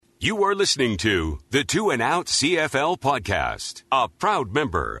You are listening to the Two and Out CFL podcast, a proud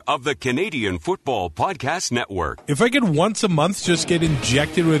member of the Canadian Football Podcast Network. If I could once a month just get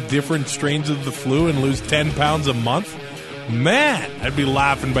injected with different strains of the flu and lose 10 pounds a month, man, I'd be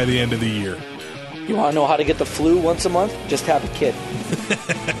laughing by the end of the year. You want to know how to get the flu once a month? Just have a kid.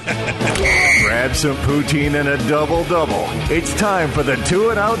 Grab some poutine and a double-double. It's time for the Two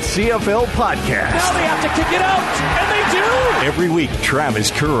and Out CFL podcast. Now they have to kick it out, and they do! Every week,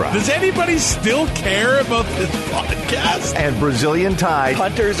 Travis Kura. Does anybody still care about this podcast? And Brazilian Tide.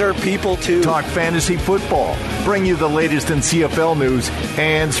 Hunters are people, too. Talk fantasy football, bring you the latest in CFL news,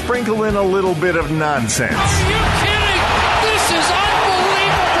 and sprinkle in a little bit of nonsense. Are you kidding? This is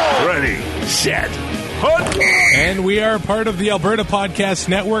unbelievable! Ready, set, hunt! And we are part of the Alberta Podcast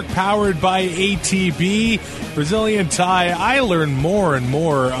Network, powered by ATB. Brazilian Ty, I learn more and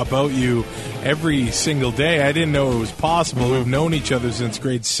more about you every single day. I didn't know it was possible. We've known each other since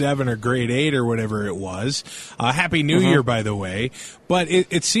grade 7 or grade 8 or whatever it was. Happy New Year, by the way. But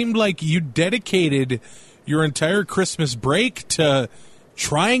it seemed like you dedicated your entire Christmas break to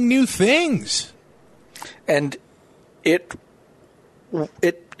trying new things. And it was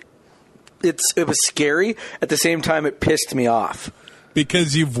scary. At the same time, it pissed me off.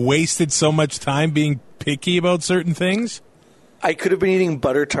 Because you've wasted so much time being picky about certain things? I could have been eating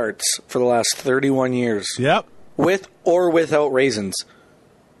butter tarts for the last 31 years. Yep. With or without raisins.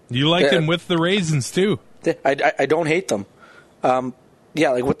 You like them with the raisins, too. I don't hate them. Yeah,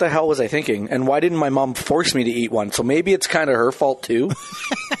 like what the hell was I thinking? And why didn't my mom force me to eat one? So maybe it's kind of her fault, too.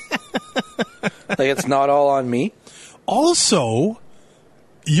 Like it's not all on me. Also,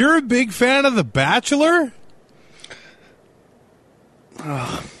 you're a big fan of The Bachelor?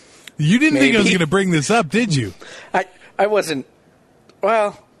 You didn't think I was going to bring this up, did you? I wasn't.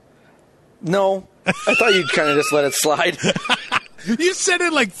 Well, no. I thought you'd kind of just let it slide. You said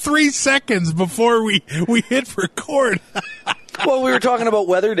it like 3 seconds before we hit record. Well, we were talking about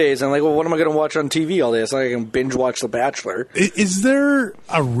weather days, and I'm like, well, what am I going to watch on TV all day? It's like I can binge watch The Bachelor. Is there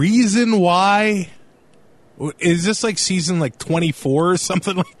a reason why? Is this like season like 24 or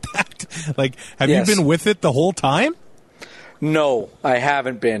something like that? Like, have you been with it the whole time? No, I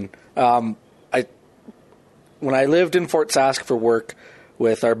haven't been. When I lived in Fort Sask for work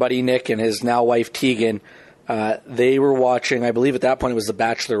with our buddy Nick and his now wife Tegan, they were watching, I believe at that point it was The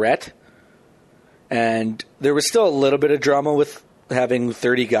Bachelorette. And there was still a little bit of drama with having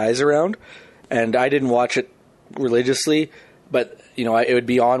 30 guys around. And I didn't watch it religiously, but you know, it would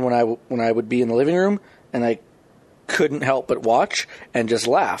be on when I would be in the living room, and I couldn't help but watch and just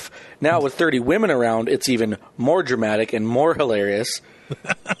laugh. Now with 30 women around, it's even more dramatic and more hilarious.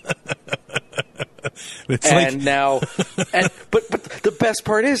 But the best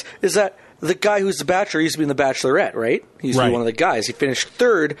part is that the guy who's the Bachelor used to be in The Bachelorette, right? He used to be one of the guys. He finished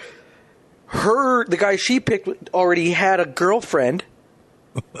third. The guy she picked already had a girlfriend.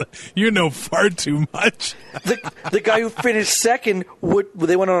 You know far too much. The guy who finished second,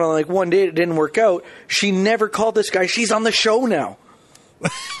 they went on like one date. It didn't work out. She never called this guy. She's on the show now.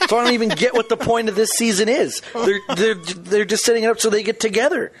 So I don't even get what the point of this season is. They're just setting it up so they get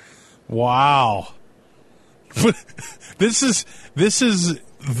together. Wow. This is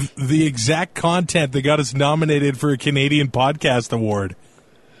the exact content that got us nominated for a Canadian Podcast Award.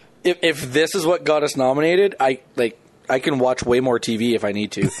 If this is what got us nominated, I can watch way more TV if I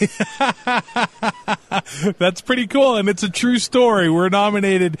need to. That's pretty cool, and it's a true story. We're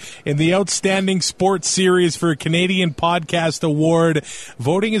nominated in the Outstanding Sports Series for a Canadian Podcast Award.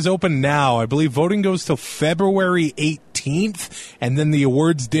 Voting is open now. I believe voting goes till February 18th, and then the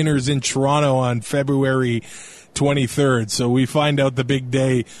awards dinner's in Toronto on February 23rd. So we find out the big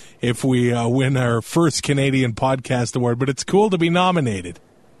day if we win our first Canadian Podcast Award. But it's cool to be nominated.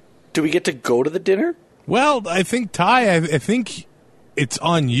 Do we get to go to the dinner? Well, I think, Ty, I think it's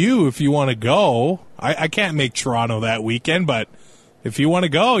on you if you want to go. I can't make Toronto that weekend, but if you want to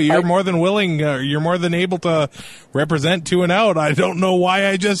go, you're more than willing. You're more than able to represent Two and Out. I don't know why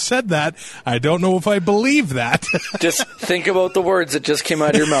I just said that. I don't know if I believe that. Just think about the words that just came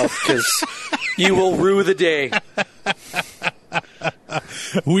out of your mouth, because you will rue the day.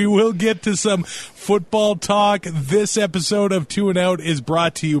 We will get to some football talk. This episode of Two and Out is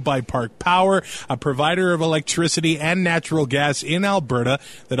brought to you by Park Power, a provider of electricity and natural gas in Alberta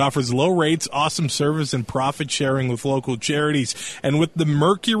that offers low rates, awesome service, and profit sharing with local charities. And with the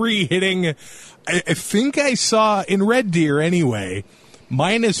mercury hitting, I think I saw in Red Deer anyway,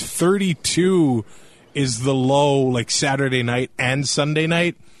 minus 32 is the low, like Saturday night and Sunday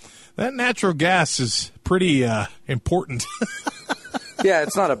night. That natural gas is pretty important. Yeah,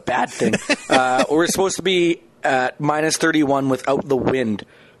 it's not a bad thing. We're supposed to be at minus 31 without the wind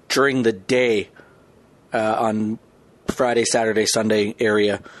during the day on Friday, Saturday, Sunday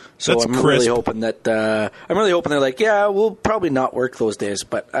area. So That's I'm crisp. really hoping that they're like, yeah, we'll probably not work those days,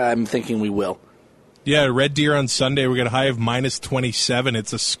 but I'm thinking we will. Yeah, Red Deer on Sunday. We got a high of minus 27.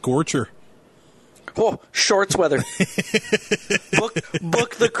 It's a scorcher. Oh, shorts weather.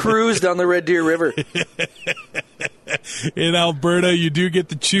 book the cruise down the Red Deer River. In Alberta, you do get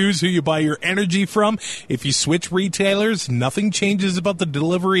to choose who you buy your energy from. If you switch retailers, nothing changes about the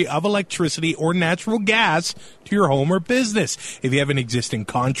delivery of electricity or natural gas to your home or business. If you have an existing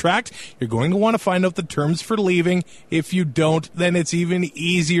contract, you're going to want to find out the terms for leaving. If you don't, then it's even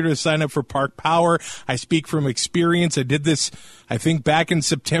easier to sign up for Park Power. I speak from experience. I did this, I think, back in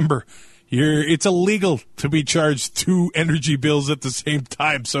September. It's illegal to be charged 2 energy bills at the same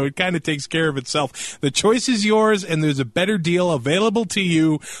time, so it kind of takes care of itself. The choice is yours, and there's a better deal available to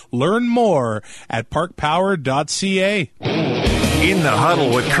you. Learn more at parkpower.ca. In the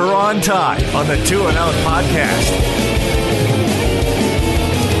Huddle with Karan Ty on the 2 and Out podcast.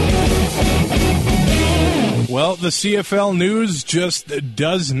 Well, the CFL news just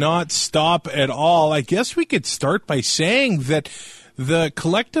does not stop at all. I guess we could start by saying that the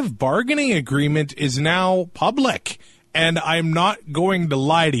collective bargaining agreement is now public, and I'm not going to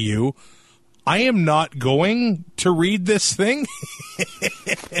lie to you. I am not going to read this thing.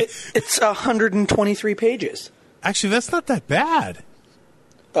 It's 123 pages. Actually, that's not that bad.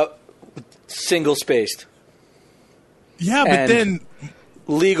 Single-spaced. Yeah, but And then...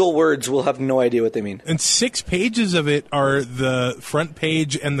 legal words, we'll have no idea what they mean. And 6 pages of it are the front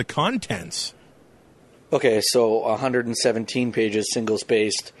page and the contents. Okay, so 117 pages,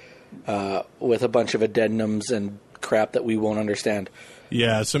 single-spaced, with a bunch of addendums and crap that we won't understand.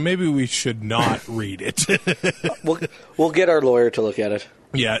 Yeah, so maybe we should not read it. We'll get our lawyer to look at it.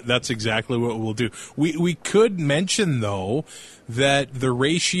 Yeah, that's exactly what we'll do. We could mention, though, that the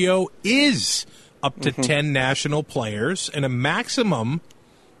ratio is up to 10 national players, and a maximum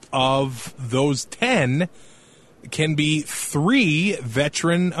of those 10 can be 3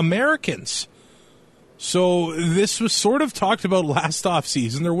 veteran Americans. So this was sort of talked about last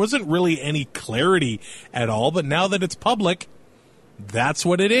offseason. There wasn't really any clarity at all, but now that it's public, that's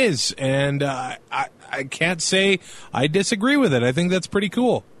what it is. And I can't say I disagree with it. I think that's pretty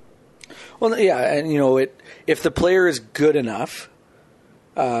cool. Well, yeah, and if the player is good enough,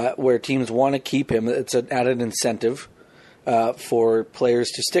 where teams want to keep him, it's an added incentive for players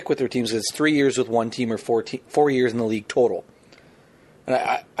to stick with their teams. It's 3 years with one team or 4 years in the league total.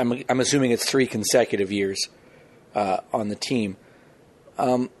 And I'm assuming it's 3 consecutive years on the team.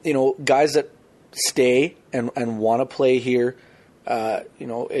 Guys that stay and want to play here,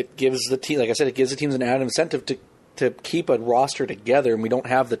 it gives the team, like I said, it gives the teams an added incentive to keep a roster together, and we don't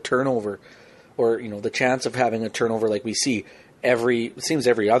have the turnover or the chance of having a turnover like we see every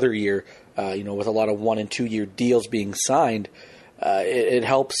other year. With a lot of 1 and 2 year deals being signed, it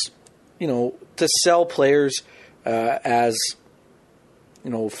helps to sell players as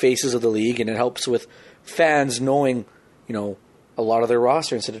faces of the league, and it helps with fans knowing, a lot of their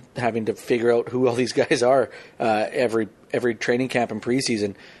roster instead of having to figure out who all these guys are every training camp and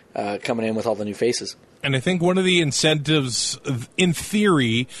preseason, coming in with all the new faces. And I think one of the incentives, in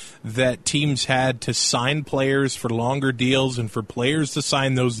theory, that teams had to sign players for longer deals and for players to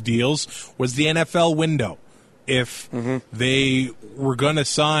sign those deals was the NFL window. If they were going to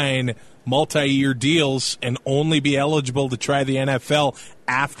sign multi-year deals and only be eligible to try the NFL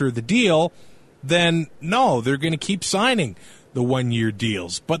after the deal, then no, they're going to keep signing the 1-year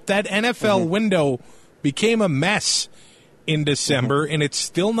deals. But that NFL window became a mess in December, and it's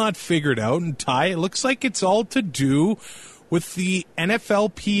still not figured out. And Ty, it looks like it's all to do with the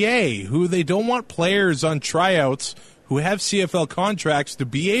NFLPA, who they don't want players on tryouts who have CFL contracts to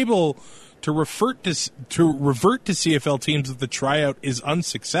be able to revert to CFL teams if the tryout is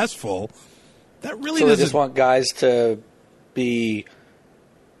unsuccessful. That really They just want guys to be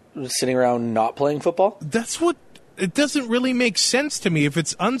sitting around not playing football? That's what... It doesn't really make sense to me. If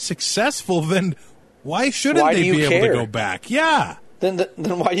it's unsuccessful, then why shouldn't they be able to go back? Yeah. Then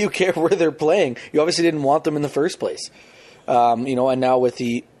why do you care where they're playing? You obviously didn't want them in the first place. And now with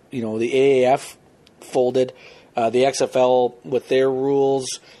the AAF folded, the XFL with their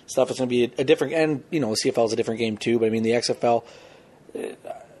rules stuff is going to be a different, and CFL is a different game too. But I mean, the XFL,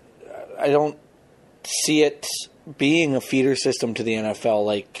 I don't see it being a feeder system to the NFL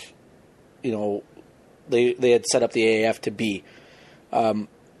like they had set up the AAF to be.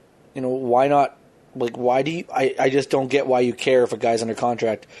 Why not? Like, why do you? I just don't get why you care if a guy's under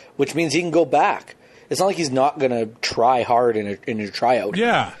contract, which means he can go back. It's not like he's not going to try hard in a tryout.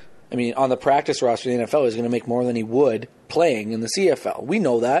 Yeah. I mean, on the practice roster of the NFL, he's going to make more than he would playing in the CFL. We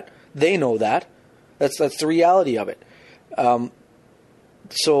know that. They know that. That's the reality of it.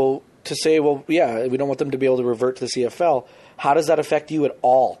 So to say, well, yeah, we don't want them to be able to revert to the CFL, how does that affect you at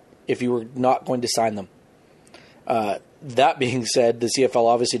all if you were not going to sign them? That being said, the CFL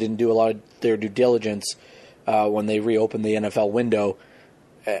obviously didn't do a lot of their due diligence when they reopened the NFL window,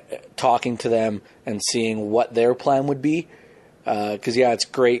 talking to them and seeing what their plan would be. Because, it's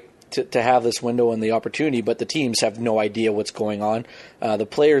great to have this window and the opportunity, but the teams have no idea what's going on. The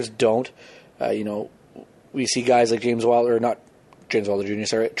players don't. We see guys like Trey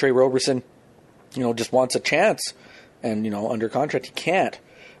Roberson, just wants a chance, and, under contract he can't.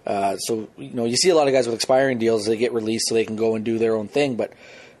 So you see a lot of guys with expiring deals, they get released so they can go and do their own thing, but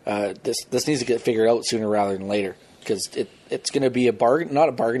this needs to get figured out sooner rather than later, because it's going to be not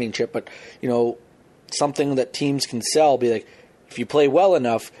a bargaining chip, but, something that teams can sell, be like, if you play well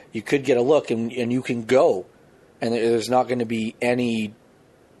enough, you could get a look and you can go, and there's not going to be any,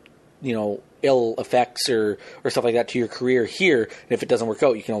 ill effects or stuff like that to your career here. And if it doesn't work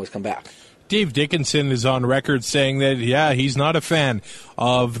out, you can always come back. Dave Dickenson is on record saying that, he's not a fan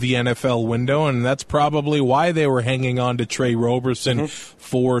of the NFL window, and that's probably why they were hanging on to Trey Roberson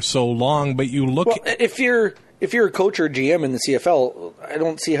for so long. But you look... Well, if you're a coach or a GM in the CFL, I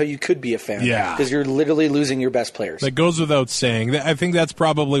don't see how you could be a fan. Yeah. Because you're literally losing your best players. That goes without saying. I think that's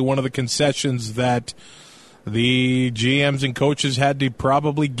probably one of the concessions that the GMs and coaches had to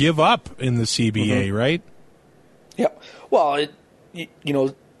probably give up in the CBA, right? Yeah. Well,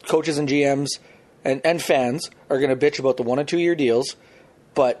 coaches and GMs and fans are going to bitch about the 1 and 2 year deals,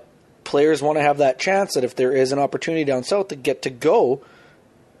 but players want to have that chance that if there is an opportunity down south to get to go,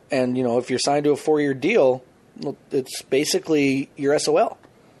 and if you're signed to a 4-year deal, it's basically your SOL.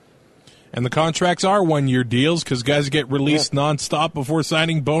 And the contracts are 1-year deals because guys get released nonstop before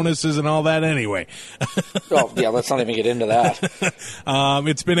signing bonuses and all that anyway. Let's not even get into that.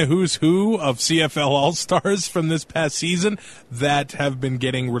 It's been a who's who of CFL All-Stars from this past season that have been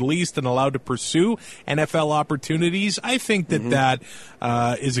getting released and allowed to pursue NFL opportunities. I think that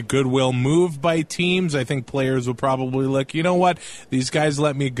is a goodwill move by teams. I think players will probably look, you know what, these guys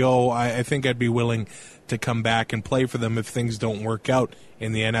let me go. I think I'd be willing to come back and play for them if things don't work out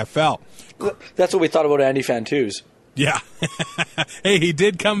in the NFL. That's what we thought about Andy Fantuz. Yeah. Hey, he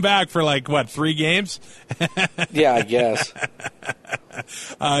did come back for 3 games? Yeah, I guess.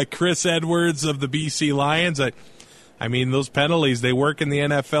 Chris Edwards of the BC Lions. I mean, those penalties, they work in the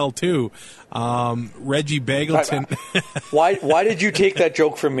NFL too. Reggie Begelton. Why did you take that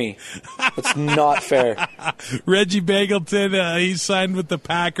joke from me? That's not fair. Reggie Begelton, he signed with the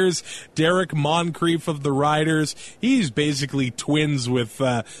Packers. Derek Moncrief of the Riders. He's basically twins with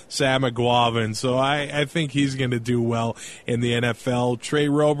Sam Aguavin, so I think he's going to do well in the NFL. Trey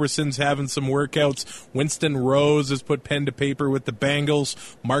Roberson's having some workouts. Winston Rose has put pen to paper with the Bengals.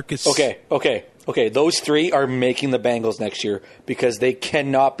 Marcus... Okay, those 3 are making the Bengals next year because they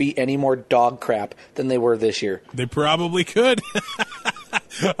cannot be any more dog crap than they were this year. They probably could.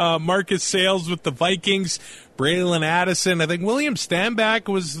 Marcus Sales with the Vikings. Braylon Addison. I think William Stanback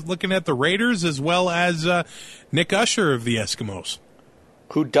was looking at the Raiders, as well as Nick Usher of the Eskimos.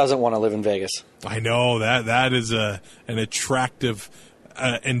 Who doesn't want to live in Vegas? I know, that is an attractive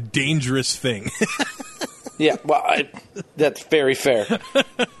and dangerous thing. Yeah, well, that's very fair.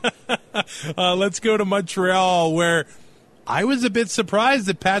 Let's go to Montreal, where I was a bit surprised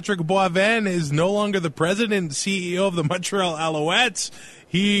that Patrick Boivin is no longer the president and CEO of the Montreal Alouettes.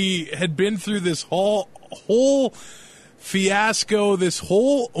 He had been through this whole fiasco, this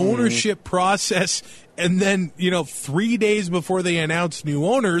whole ownership process, and then, 3 days before they announced new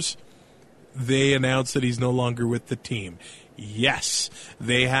owners, they announced that he's no longer with the team. Yes,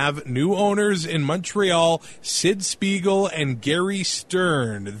 they have new owners in Montreal, Sid Spiegel and Gary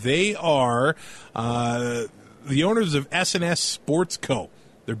Stern. They are the owners of S&S Sports Co.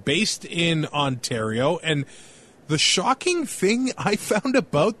 They're based in Ontario, and the shocking thing I found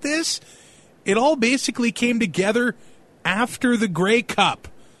about this, it all basically came together after the Grey Cup.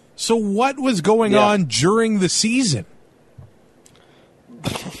 So what was going on during the season?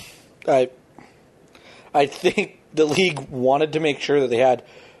 I think the league wanted to make sure that they had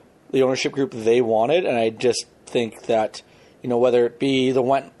the ownership group they wanted, and I just think that, whether it be the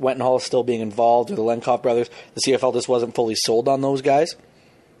Wentenhall still being involved or the Lenkoff brothers, the CFL just wasn't fully sold on those guys.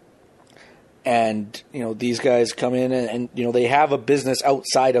 And, these guys come in and they have a business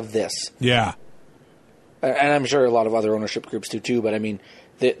outside of this. Yeah. And I'm sure a lot of other ownership groups do too, but I mean,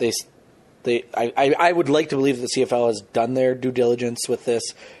 I would like to believe that the CFL has done their due diligence with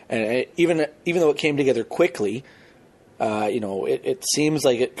this, and even though it came together quickly, it seems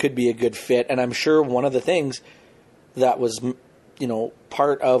like it could be a good fit. And I'm sure one of the things that was,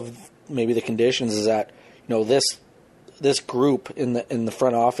 part of maybe the conditions is that, this group in the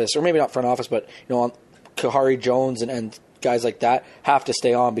front office, or maybe not front office, but, Kahari Jones and guys like that have to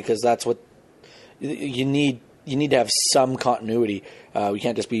stay on, because that's what you need. You need to have some continuity. We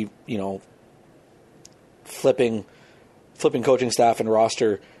can't just be, flipping coaching staff and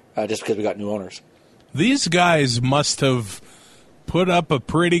roster just because we got new owners. These guys must have put up a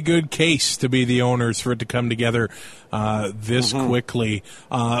pretty good case to be the owners for it to come together this quickly.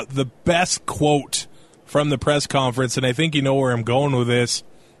 The best quote from the press conference, and I think you know where I'm going with this,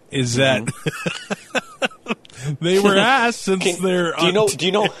 is that they were asked since they're. Do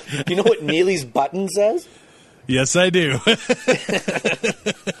you know what Neely's button says? Yes, I do.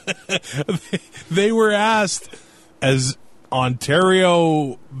 They were asked, as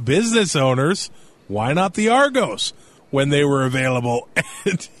Ontario business owners, why not the Argos when they were available?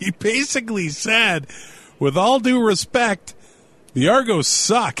 And he basically said, with all due respect, the Argos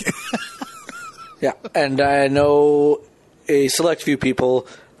suck. Yeah, and I know a select few people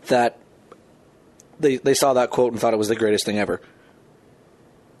that they saw that quote and thought it was the greatest thing ever.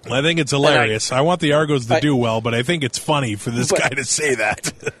 I think it's hilarious. I want the Argos to do well, but I think it's funny for this guy to say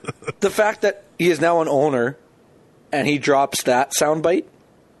that. The fact that he is now an owner and he drops that soundbite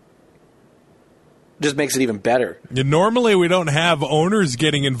just makes it even better. Normally, we don't have owners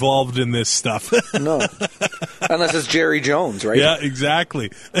getting involved in this stuff. No. Unless it's Jerry Jones, right? Yeah,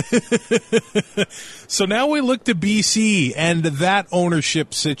 exactly. So now we look to BC and that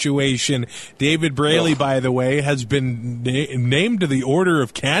ownership situation. David Braley, by the way, has been named to the Order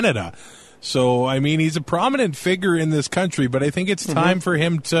of Canada. So, I mean, he's a prominent figure in this country, but I think it's time for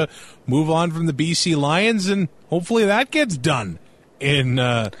him to move on from the BC Lions, and hopefully that gets done in,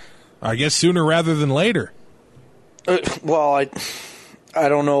 I guess, sooner rather than later. Well, I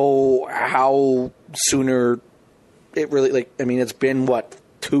don't know how sooner it really, it's been,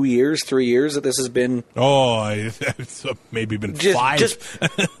 2 years, 3 years that this has been? Oh, it's maybe been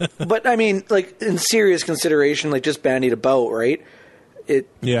 5. But, in serious consideration, just bandied about, right?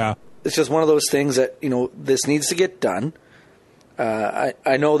 Yeah. It's just one of those things that, this needs to get done.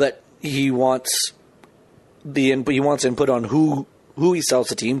 I know that he wants input on who he sells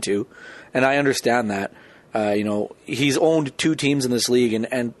the team to, and I understand that. He's owned 2 teams in this league,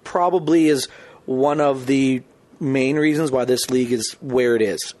 and probably is one of the main reasons why this league is where it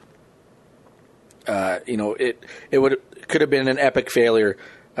is. It could have been an epic failure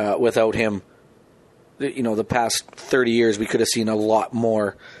without him. The past 30 years, we could have seen a lot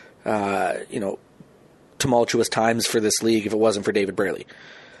more, tumultuous times for this league if it wasn't for David Braley.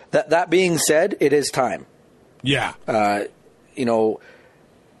 That being said, it is time. Yeah.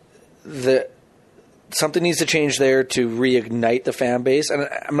 Something needs to change there to reignite the fan base. And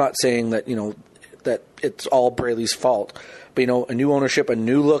I'm not saying that, that it's all Braley's fault, but, a new ownership, a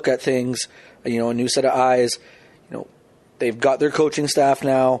new look at things, a new set of eyes, they've got their coaching staff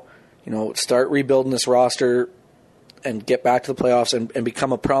now, start rebuilding this roster and get back to the playoffs and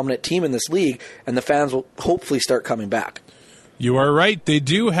become a prominent team in this league. And the fans will hopefully start coming back. You are right. They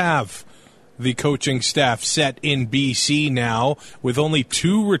do have the coaching staff set in BC now, with only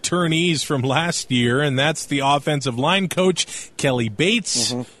 2 returnees from last year, and that's the offensive line coach, Kelly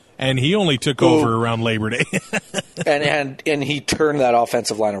Bates, and he only took over around Labor Day. and he turned that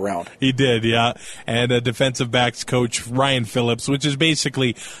offensive line around. He did, yeah. And a defensive backs coach, Ryan Phillips, which is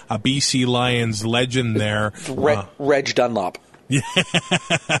basically a BC Lions legend there. Reg Dunlop. Yeah.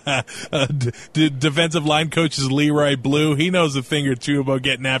 Defensive line coach is Leroy Blue. He knows a thing or two about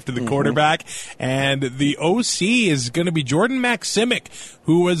getting after the quarterback. And the OC is going to be Jordan Maximic,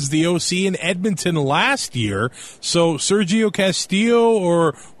 who was the OC in Edmonton last year. So Sergio Castillo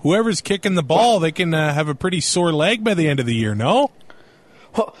or whoever's kicking the ball, they can have a pretty sore leg by the end of the year, no?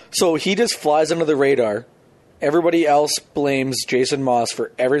 So he just flies under the radar. Everybody else blames Jason Moss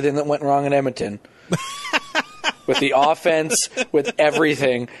for everything that went wrong in Edmonton. With the offense, with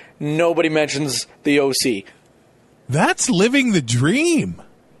everything, nobody mentions the OC. That's living the dream.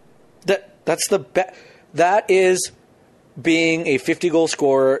 That's the best. That is being a 50-goal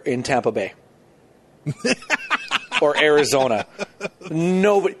scorer in Tampa Bay or Arizona.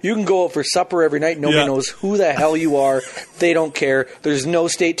 Nobody. You can go out for supper every night. Nobody knows who the hell you are. They don't care. There's no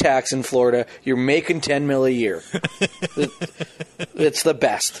state tax in Florida. You're making $10 million a year. It's the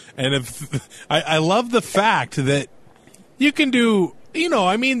best. And if I love the fact that you can do,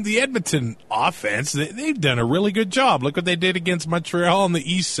 the Edmonton offense, they've done a really good job. Look what they did against Montreal in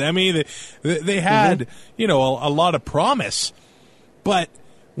the East Semi. They had, a lot of promise. But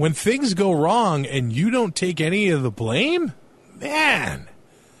when things go wrong and you don't take any of the blame, man.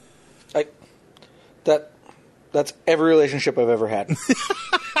 That's every relationship I've ever had.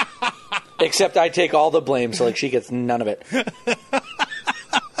 Except I take all the blame, so she gets none of it.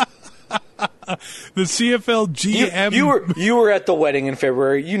 The CFL GM. You were at the wedding in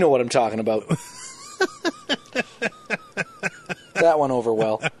February. You know what I'm talking about. That went over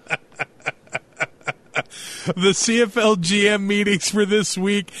well. The CFL GM meetings for this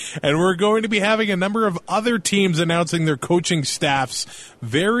week, and we're going to be having a number of other teams announcing their coaching staffs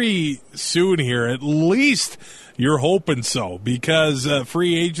very soon here. At least you're hoping so, because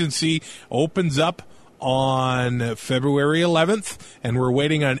free agency opens up on February 11th, and we're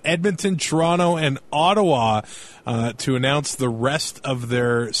waiting on Edmonton, Toronto, and Ottawa to announce the rest of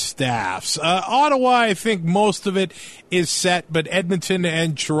their staffs. Ottawa, I think most of it is set, but Edmonton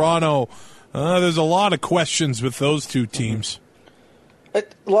and Toronto, there's a lot of questions with those two teams. A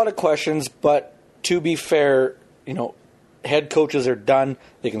lot of questions, but to be fair, head coaches are done.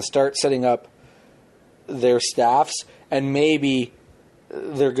 They can start setting up their staffs, and maybe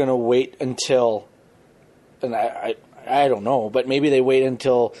they're going to wait until, and I don't know, but maybe they wait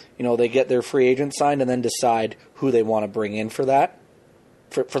until, they get their free agent signed and then decide who they want to bring in for that,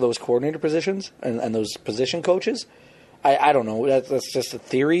 for those coordinator positions and those position coaches. I don't know. That's just a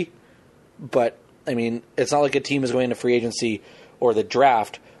theory. But, it's not like a team is going into free agency or the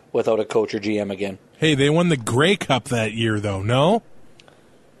draft without a coach or GM again. Hey, they won the Grey Cup that year, though, no?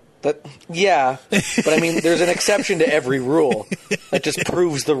 Yeah, but there's an exception to every rule. That just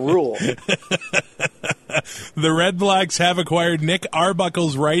proves the rule. The Red Blacks have acquired Nick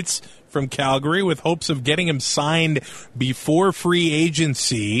Arbuckle's rights from Calgary with hopes of getting him signed before free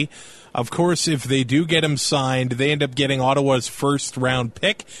agency. Of course, if they do get him signed, they end up getting Ottawa's first-round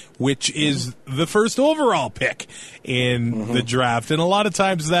pick, which is the first overall pick in the draft. And a lot of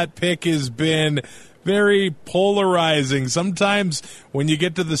times that pick has been very polarizing. Sometimes when you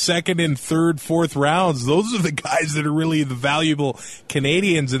get to the second and third, fourth rounds, those are the guys that are really the valuable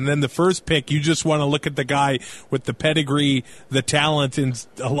Canadians. And then the first pick, you just want to look at the guy with the pedigree, the talent, and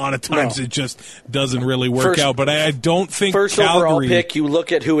a lot of times it just doesn't really work out. But I don't think first Calgary, overall pick, you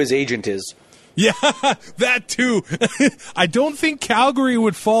look at who his agent is. Yeah, that too. I don't think Calgary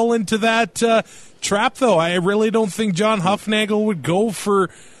would fall into that trap, though. I really don't think John Hufnagel would go for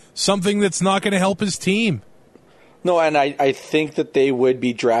something that's not going to help his team. No, and I think that they would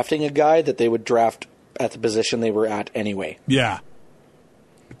be drafting a guy that they would draft at the position they were at anyway. Yeah,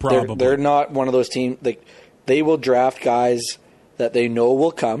 probably. They're not one of those teams. They will draft guys that they know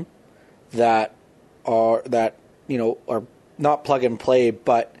will come, that are not plug and play,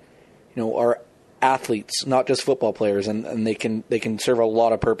 but are athletes, not just football players, and they can serve a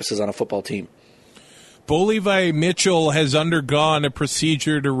lot of purposes on a football team. Bo Levi Mitchell has undergone a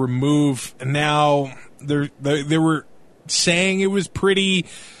procedure to remove. Now, they were saying it was pretty,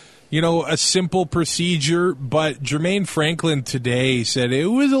 a simple procedure, but Jermaine Franklin today said it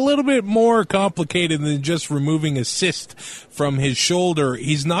was a little bit more complicated than just removing a cyst from his shoulder.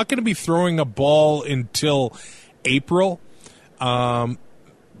 He's not going to be throwing a ball until April.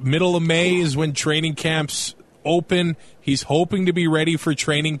 Middle of May is when training camps open. He's hoping to be ready for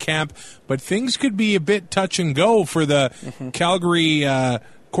training camp, but things could be a bit touch and go for the Calgary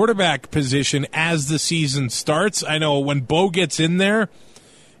quarterback position as the season starts. I know when Bo gets in there,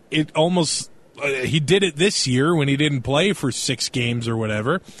 it almost he did it this year when he didn't play for 6 games or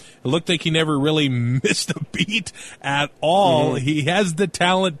whatever. It looked like he never really missed a beat at all. He has the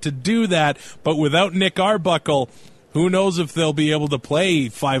talent to do that, but without Nick Arbuckle, who knows if they'll be able to play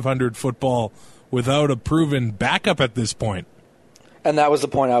 500 football without a proven backup at this point. And that was the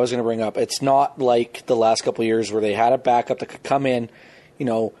point I was going to bring up. It's not like the last couple of years where they had a backup that could come in,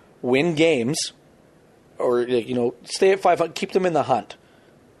 win games, or stay at 500, keep them in the hunt,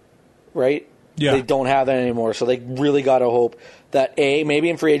 right? Yeah. They don't have that anymore, so they really got to hope that maybe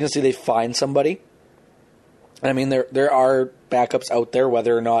in free agency they find somebody. There are backups out there,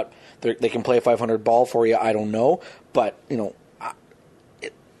 whether or not they can play a 500 ball for you, I don't know, but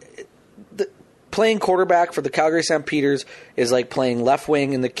playing quarterback for the Calgary Stampeders is like playing left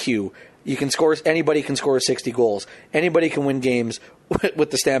wing in the Q. Anybody can score 60 goals. Anybody can win games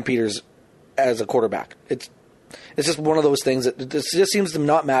with the Stampeders as a quarterback. It's just one of those things that it just seems to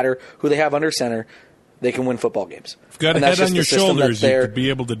not matter who they have under center. They can win football games. If you've got a head on your shoulders, you could be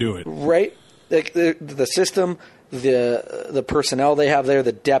able to do it. Right? The system, the personnel they have there,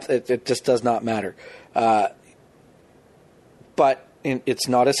 the depth, it just does not matter. But it's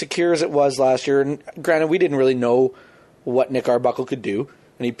not as secure as it was last year. And granted, we didn't really know what Nick Arbuckle could do,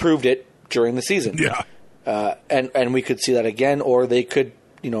 and he proved it during the season. Yeah. And we could see that again, or they could,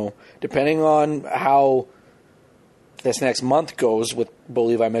 depending on how this next month goes with Bo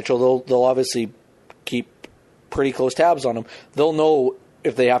Levi Mitchell, they'll obviously keep pretty close tabs on him. They'll know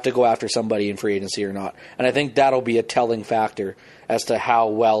if they have to go after somebody in free agency or not. And I think that'll be a telling factor as to how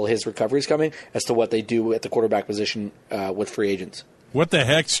well his recovery is coming, as to what they do at the quarterback position with free agents. What the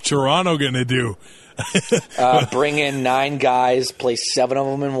heck's Toronto going to do? Bring in 9 guys, play 7 of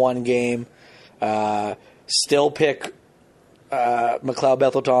them in one game, still pick McLeod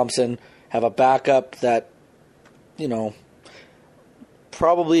Bethel-Thompson, have a backup that,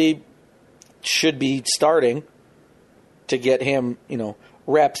 probably should be starting to get him,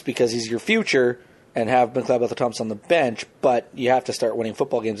 reps because he's your future, and have McLeod Bethel-Thompson on the bench, but you have to start winning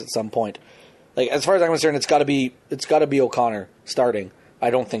football games at some point. Like, as far as I'm concerned, it's got to be O'Connor starting. I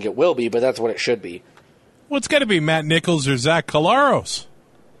don't think it will be, but that's what it should be. Well, it's got to be Matt Nichols or Zach Collaros.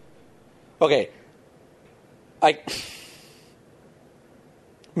 Okay.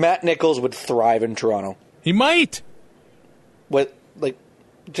 Matt Nichols would thrive in Toronto. He might. With,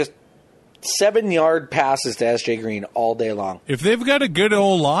 just 7-yard passes to S.J. Green all day long. If they've got a good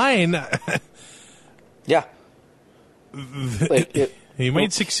old line, yeah. He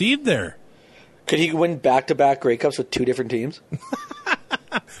might succeed there. Could he win back-to-back Grey Cups with 2 different teams?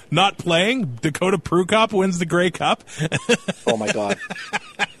 Not playing, Dakota Prukop wins the Grey Cup. Oh, my God.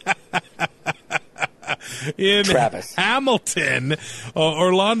 In Travis. Hamilton,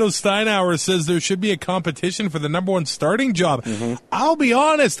 Orlando Steinauer says there should be a competition for the number 1 starting job. Mm-hmm. I'll be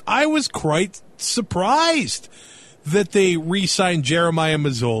honest, I was quite surprised that they re-signed Jeremiah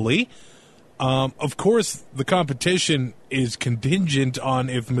Masoli. Of course, the competition is contingent on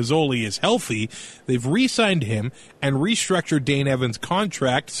if Masoli is healthy. They've re-signed him and restructured Dane Evans'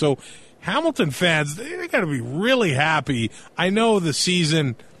 contract. So Hamilton fans, they got to be really happy. I know the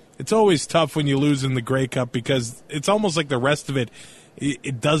season, it's always tough when you lose in the Grey Cup because it's almost like the rest of it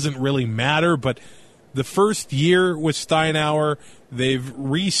doesn't really matter. But the first year with Steinauer, they've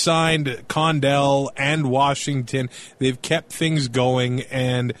re-signed Condell and Washington. They've kept things going,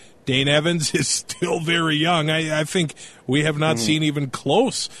 and Dane Evans is still very young. I think we have not seen even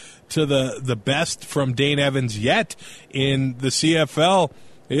close to the best from Dane Evans yet in the CFL.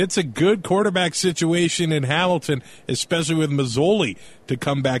 It's a good quarterback situation in Hamilton, especially with Masoli to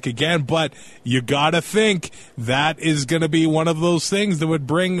come back again. But you got to think that is going to be one of those things that would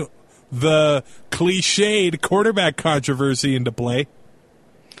bring the cliched quarterback controversy into play.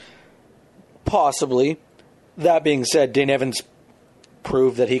 Possibly. That being said, Dane Evans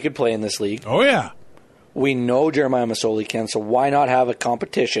proved that he could play in this league. Oh, yeah. We know Jeremiah Masoli can, so why not have a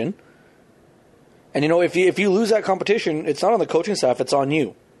competition? And, if you lose that competition, it's not on the coaching staff, it's on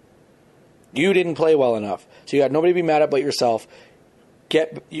you. You didn't play well enough. So you got nobody to be mad at but yourself.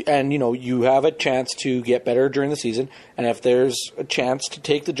 You have a chance to get better during the season, and if there's a chance to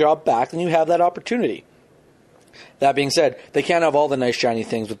take the job back, then you have that opportunity. That being said, they can't have all the nice shiny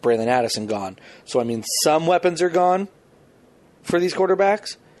things with Braylon Addison gone. So, some weapons are gone for these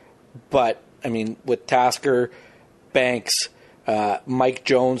quarterbacks, but, with Tasker, Banks, Mike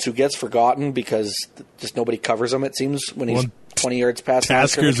Jones, who gets forgotten because just nobody covers him, it seems, when he's 20 yards past.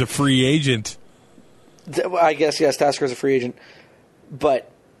 Tasker's a free agent. I guess, yes, Tasker's a free agent.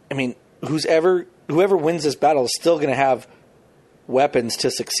 But, whoever wins this battle is still going to have weapons to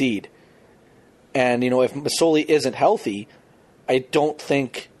succeed. And, if Masoli isn't healthy, I don't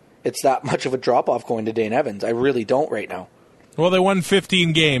think it's that much of a drop-off going to Dane Evans. I really don't right now. Well, they won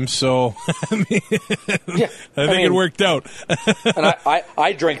 15 games, so I think it worked out. And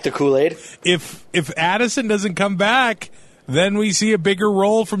I drank the Kool-Aid. If Addison doesn't come back, then we see a bigger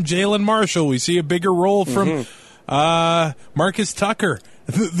role from Jalen Marshall. We see a bigger role from Marcus Tucker.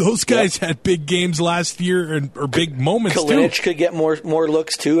 Those guys had big games last year or big moments Kalinic too. Could get more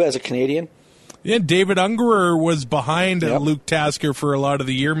looks too as a Canadian. Yeah, David Ungerer was behind Luke Tasker for a lot of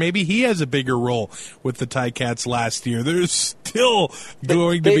the year. Maybe he has a bigger role with the Ticats last year. There's still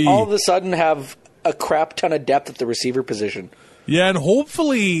going to be... They all of a sudden have a crap ton of depth at the receiver position. Yeah, and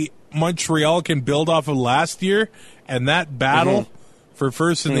hopefully Montreal can build off of last year, and that battle for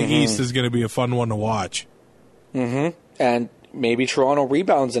first in the East is going to be a fun one to watch. And maybe Toronto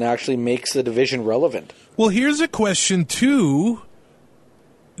rebounds and actually makes the division relevant. Well, here's a question, too.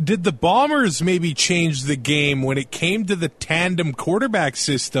 Did the Bombers maybe change the game when it came to the tandem quarterback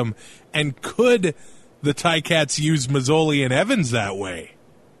system, and could the Ticats use Masoli and Evans that way?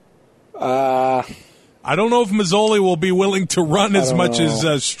 I don't know if Masoli will be willing to run as much as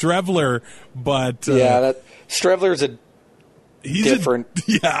Strevler, but... Strevler's a different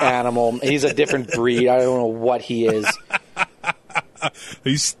animal. He's a different breed. I don't know what he is. I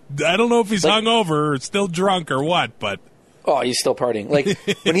don't know if he's hungover or still drunk or what, but... Oh, he's still partying.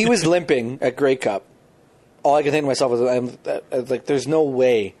 When he was limping at Grey Cup, all I could think to myself was, there's no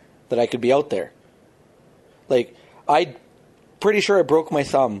way that I could be out there. Like, I'm pretty sure I broke my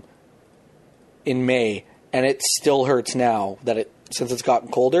thumb in May, and it still hurts now since it's gotten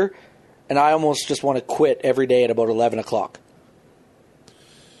colder, and I almost just want to quit every day at about 11 o'clock.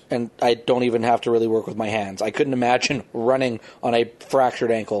 And I don't even have to really work with my hands. I couldn't imagine running on a fractured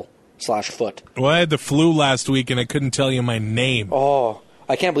ankle/foot. Well, I had the flu last week, and I couldn't tell you my name. Oh,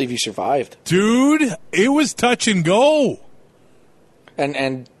 I can't believe you survived. Dude, it was touch and go.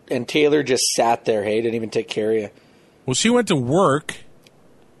 And Taylor just sat there, hey? Didn't even take care of you. Well, she went to work.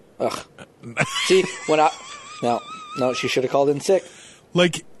 Ugh. See, No, she should have called in sick.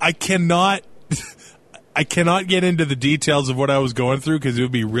 Like, I cannot get into the details of what I was going through because it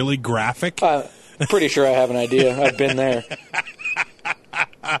would be really graphic. Pretty sure I have an idea. I've been there.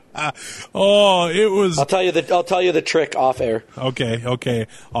 Oh, it was. I'll tell you the trick off air. Okay,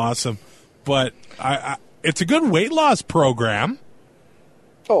 awesome. But it's a good weight loss program.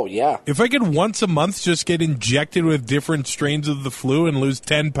 Oh yeah. If I could once a month just get injected with different strains of the flu and lose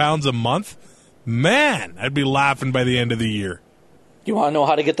 10 pounds a month, man, I'd be laughing by the end of the year. You want to know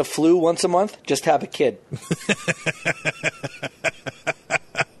how to get the flu once a month? Just have a kid.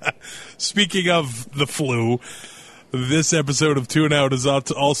 Speaking of the flu, this episode of Two and Out is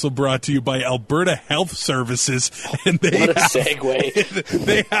also brought to you by Alberta Health Services. And what a segue.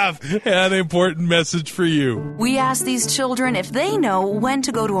 They have an important message for you. We ask these children if they know when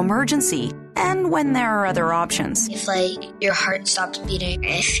to go to emergency and when there are other options. If, your heart stops beating,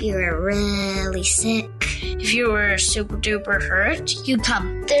 if you were really sick, if you were super duper hurt, you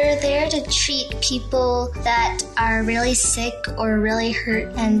come. They're there to treat people that are really sick or really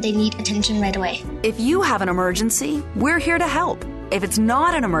hurt and they need attention right away. If you have an emergency, we're here to help. If it's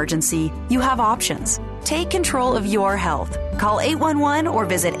not an emergency, you have options. Take control of your health. Call 811 or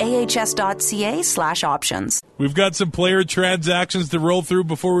visit ahs.ca/options. We've got some player transactions to roll through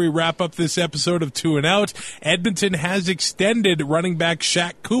before we wrap up this episode of Two and Out. Edmonton has extended running back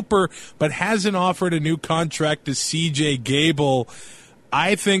Shaq Cooper, but hasn't offered a new contract to CJ Gable.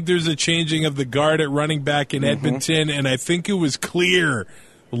 I think there's a changing of the guard at running back in Edmonton, and I think it was clear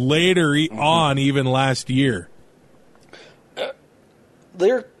later on, even last year.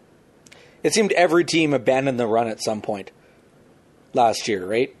 It seemed every team abandoned the run at some point last year,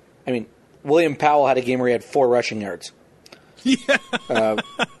 right? I mean, William Powell had a game where he had 4 rushing yards. Yeah.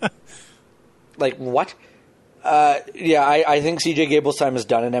 What? I think CJ Gable's time is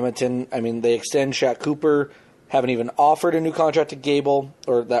done in Edmonton. I mean, they extend Shaq Cooper, haven't even offered a new contract to Gable,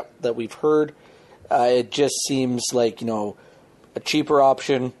 or that we've heard. It just seems like, a cheaper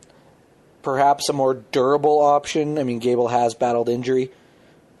option, perhaps a more durable option. I mean, Gable has battled injury.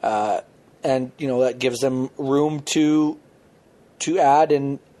 And that gives them room to add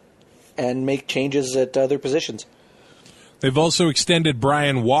and make changes at other positions. They've also extended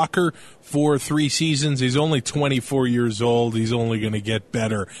Brian Walker for 3 seasons. He's only 24 years old. He's only going to get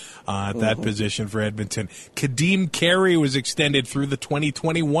better at that position for Edmonton. Kadeem Carey was extended through the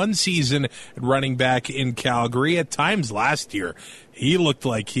 2021 season at running back in Calgary. At times last year, he looked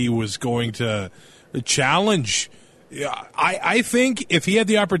like he was going to challenge. I think if he had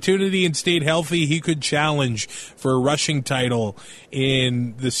the opportunity and stayed healthy, he could challenge for a rushing title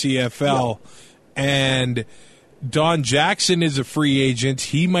in the CFL. Yeah. And Don Jackson is a free agent.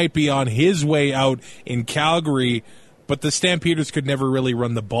 He might be on his way out in Calgary, but the Stampeders could never really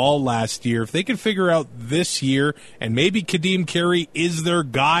run the ball last year. If they could figure out this year, and maybe Kadeem Carey is their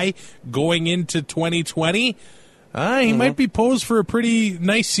guy going into 2020, he might be posed for a pretty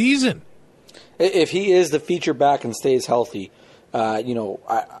nice season. If he is the feature back and stays healthy, I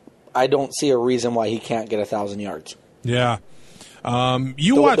don't see a reason why he can't get 1,000 yards. Yeah, watched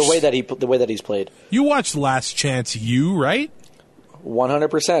the way that he's played. You watched Last Chance U, right?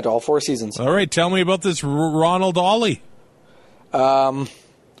 100%, all 4 seasons. All right, tell me about this Ronald Ollie.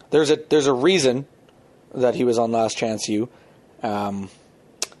 There's a reason that he was on Last Chance U.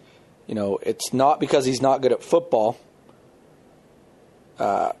 It's not because he's not good at football.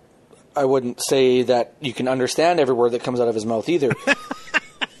 I wouldn't say that you can understand every word that comes out of his mouth either.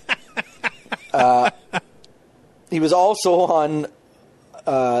 He was also on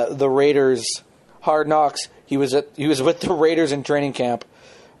the Raiders' Hard Knocks. He was with the Raiders in training camp.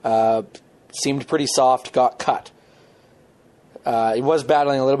 Seemed pretty soft. Got cut. He was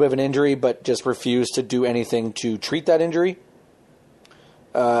battling a little bit of an injury, but just refused to do anything to treat that injury.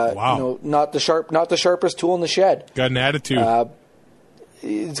 Wow. Not the sharpest tool in the shed. Got an attitude.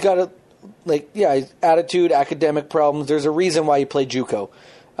 He's got attitude, academic problems. There's a reason why he played JUCO.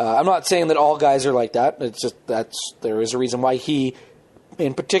 I'm not saying that all guys are like that. It's just there is a reason why he,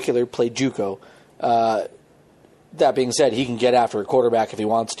 in particular, played JUCO. That being said, he can get after a quarterback if he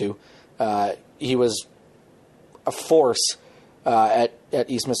wants to. He was a force at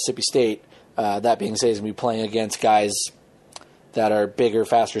East Mississippi State. That being said, he's going to be playing against guys that are bigger,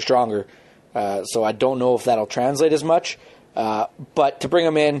 faster, stronger. So I don't know if that'll translate as much. But to bring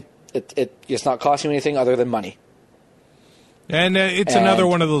him in, it's not costing you anything other than money. And it's another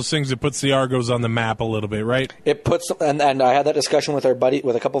one of those things that puts the Argos on the map a little bit, right? It puts, and I had that discussion with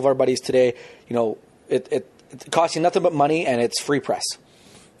a couple of our buddies today. You know, it costs you nothing but money, and it's free press.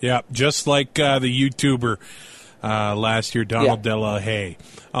 Yeah, just like the YouTuber last year, Donald De La Haye.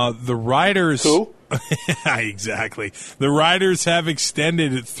 The Riders. Who? Exactly. The Riders have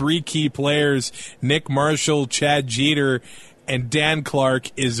extended 3 key players: Nick Marshall, Chad Jeter, and Dan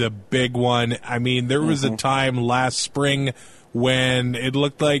Clark is a big one. I mean, there was a time last spring when it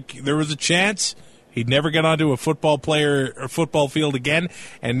looked like there was a chance he'd never get onto a football field again,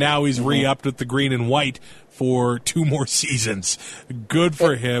 and now he's re-upped with the green and white for 2 more seasons. Good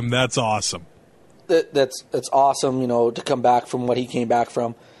for him. That's awesome. That's awesome, you know, to come back from what he came back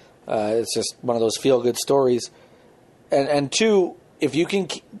from. It's just one of those feel-good stories. And 2, if you can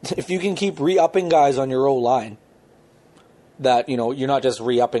keep re-upping guys on your O-line, that, you know, you're not just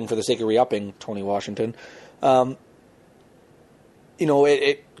re-upping for the sake of re-upping, Tony Washington. You know,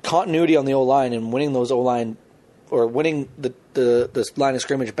 continuity on the O-line and winning those O-line, or winning the line of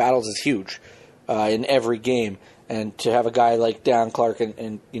scrimmage battles is huge in every game. And to have a guy like Dan Clark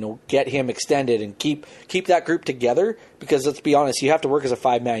and you know, get him extended and keep that group together, because let's be honest, you have to work as a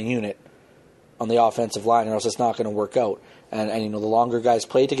 5-man unit on the offensive line, or else it's not going to work out. And you know, the longer guys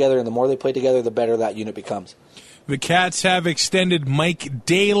play together and the more they play together, the better that unit becomes. The Cats have extended Mike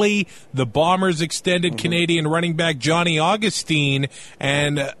Daly. The Bombers extended Canadian running back Johnny Augustine.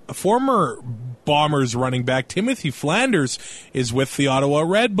 And former Bombers running back Timothy Flanders is with the Ottawa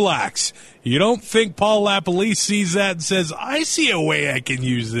Redblacks. You don't think Paul LaPolice sees that and says, I see a way I can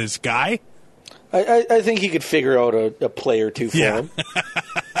use this guy? I think he could figure out a play or two for him.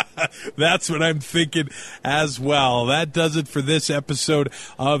 That's what I'm thinking as well. That does it for this episode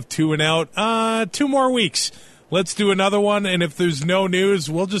of 2 and Out. 2 more weeks. Let's do another one, and if there's no news,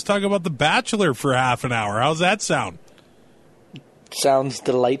 we'll just talk about The Bachelor for half an hour. How's that sound? Sounds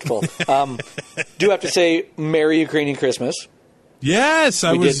delightful. Do have to say, Merry Ukrainian Christmas. Yes,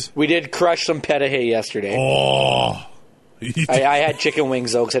 we did crush some Petahay yesterday. Oh. I had chicken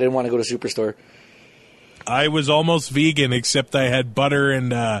wings, though, because I didn't want to go to Superstore. I was almost vegan, except I had butter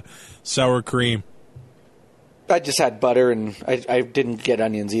and sour cream. I just had butter, and I didn't get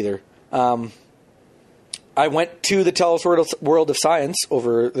onions either. I went to the Tell Us World of Science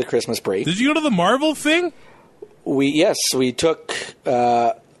over the Christmas break. Did you go to the Marvel thing? Yes, we took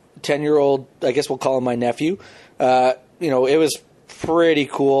 10-year-old, I guess we'll call him my nephew. You know, it was pretty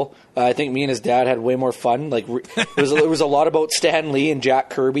cool. I think me and his dad had way more fun. Like, it was a lot about Stan Lee and Jack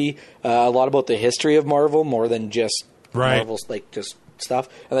Kirby, a lot about the history of Marvel, more than just Marvel's, like, just stuff,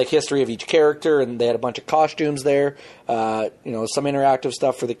 and like history of each character, and they had a bunch of costumes there, you know, some interactive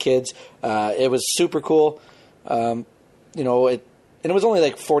stuff for the kids. It was super cool. You know, it was only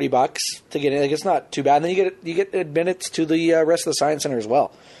like $40 to get in. Like, it's not too bad. And then you get admittance to the rest of the Science Center as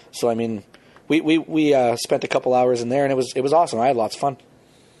well. So I mean, we spent a couple hours in there, and it was awesome. I had lots of fun.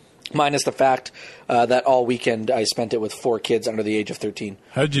 Minus the fact that all weekend I spent it with 4 kids under the age of 13.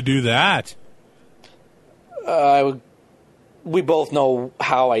 How'd you do that? We both know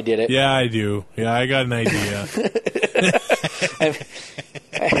how I did it. Yeah, I do. Yeah, I got an idea.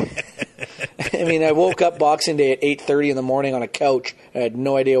 I mean, I woke up Boxing Day at 8:30 in the morning on a couch. I had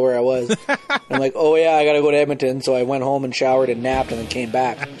no idea where I was. I'm like, oh, yeah, I got to go to Edmonton. So I went home and showered and napped and then came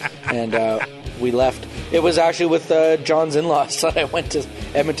back. And we left. It was actually with John's in-laws that I went to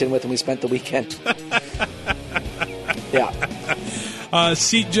Edmonton with, and we spent the weekend. Yeah.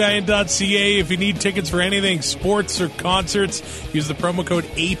 SeatGiant.ca. If you need tickets for anything, sports or concerts, use the promo code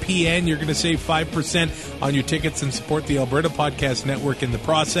APN. You're going to save 5% on your tickets and support the Alberta Podcast Network in the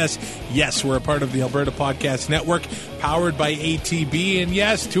process. Yes, we're a part of the Alberta Podcast Network, powered by ATB. And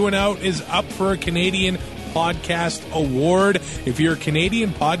yes, 2 and Out is up for a Canadian Podcast Award. If you're a Canadian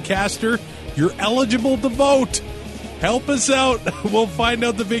podcaster, you're eligible to vote. Help us out. We'll find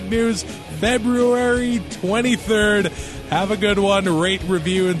out the big news February 23rd. Have a good one. Rate,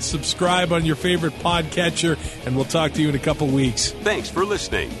 review, and subscribe on your favorite podcatcher, and we'll talk to you in a couple weeks. Thanks for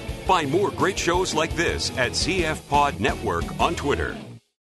listening. Find more great shows like this at CF Pod Network on Twitter.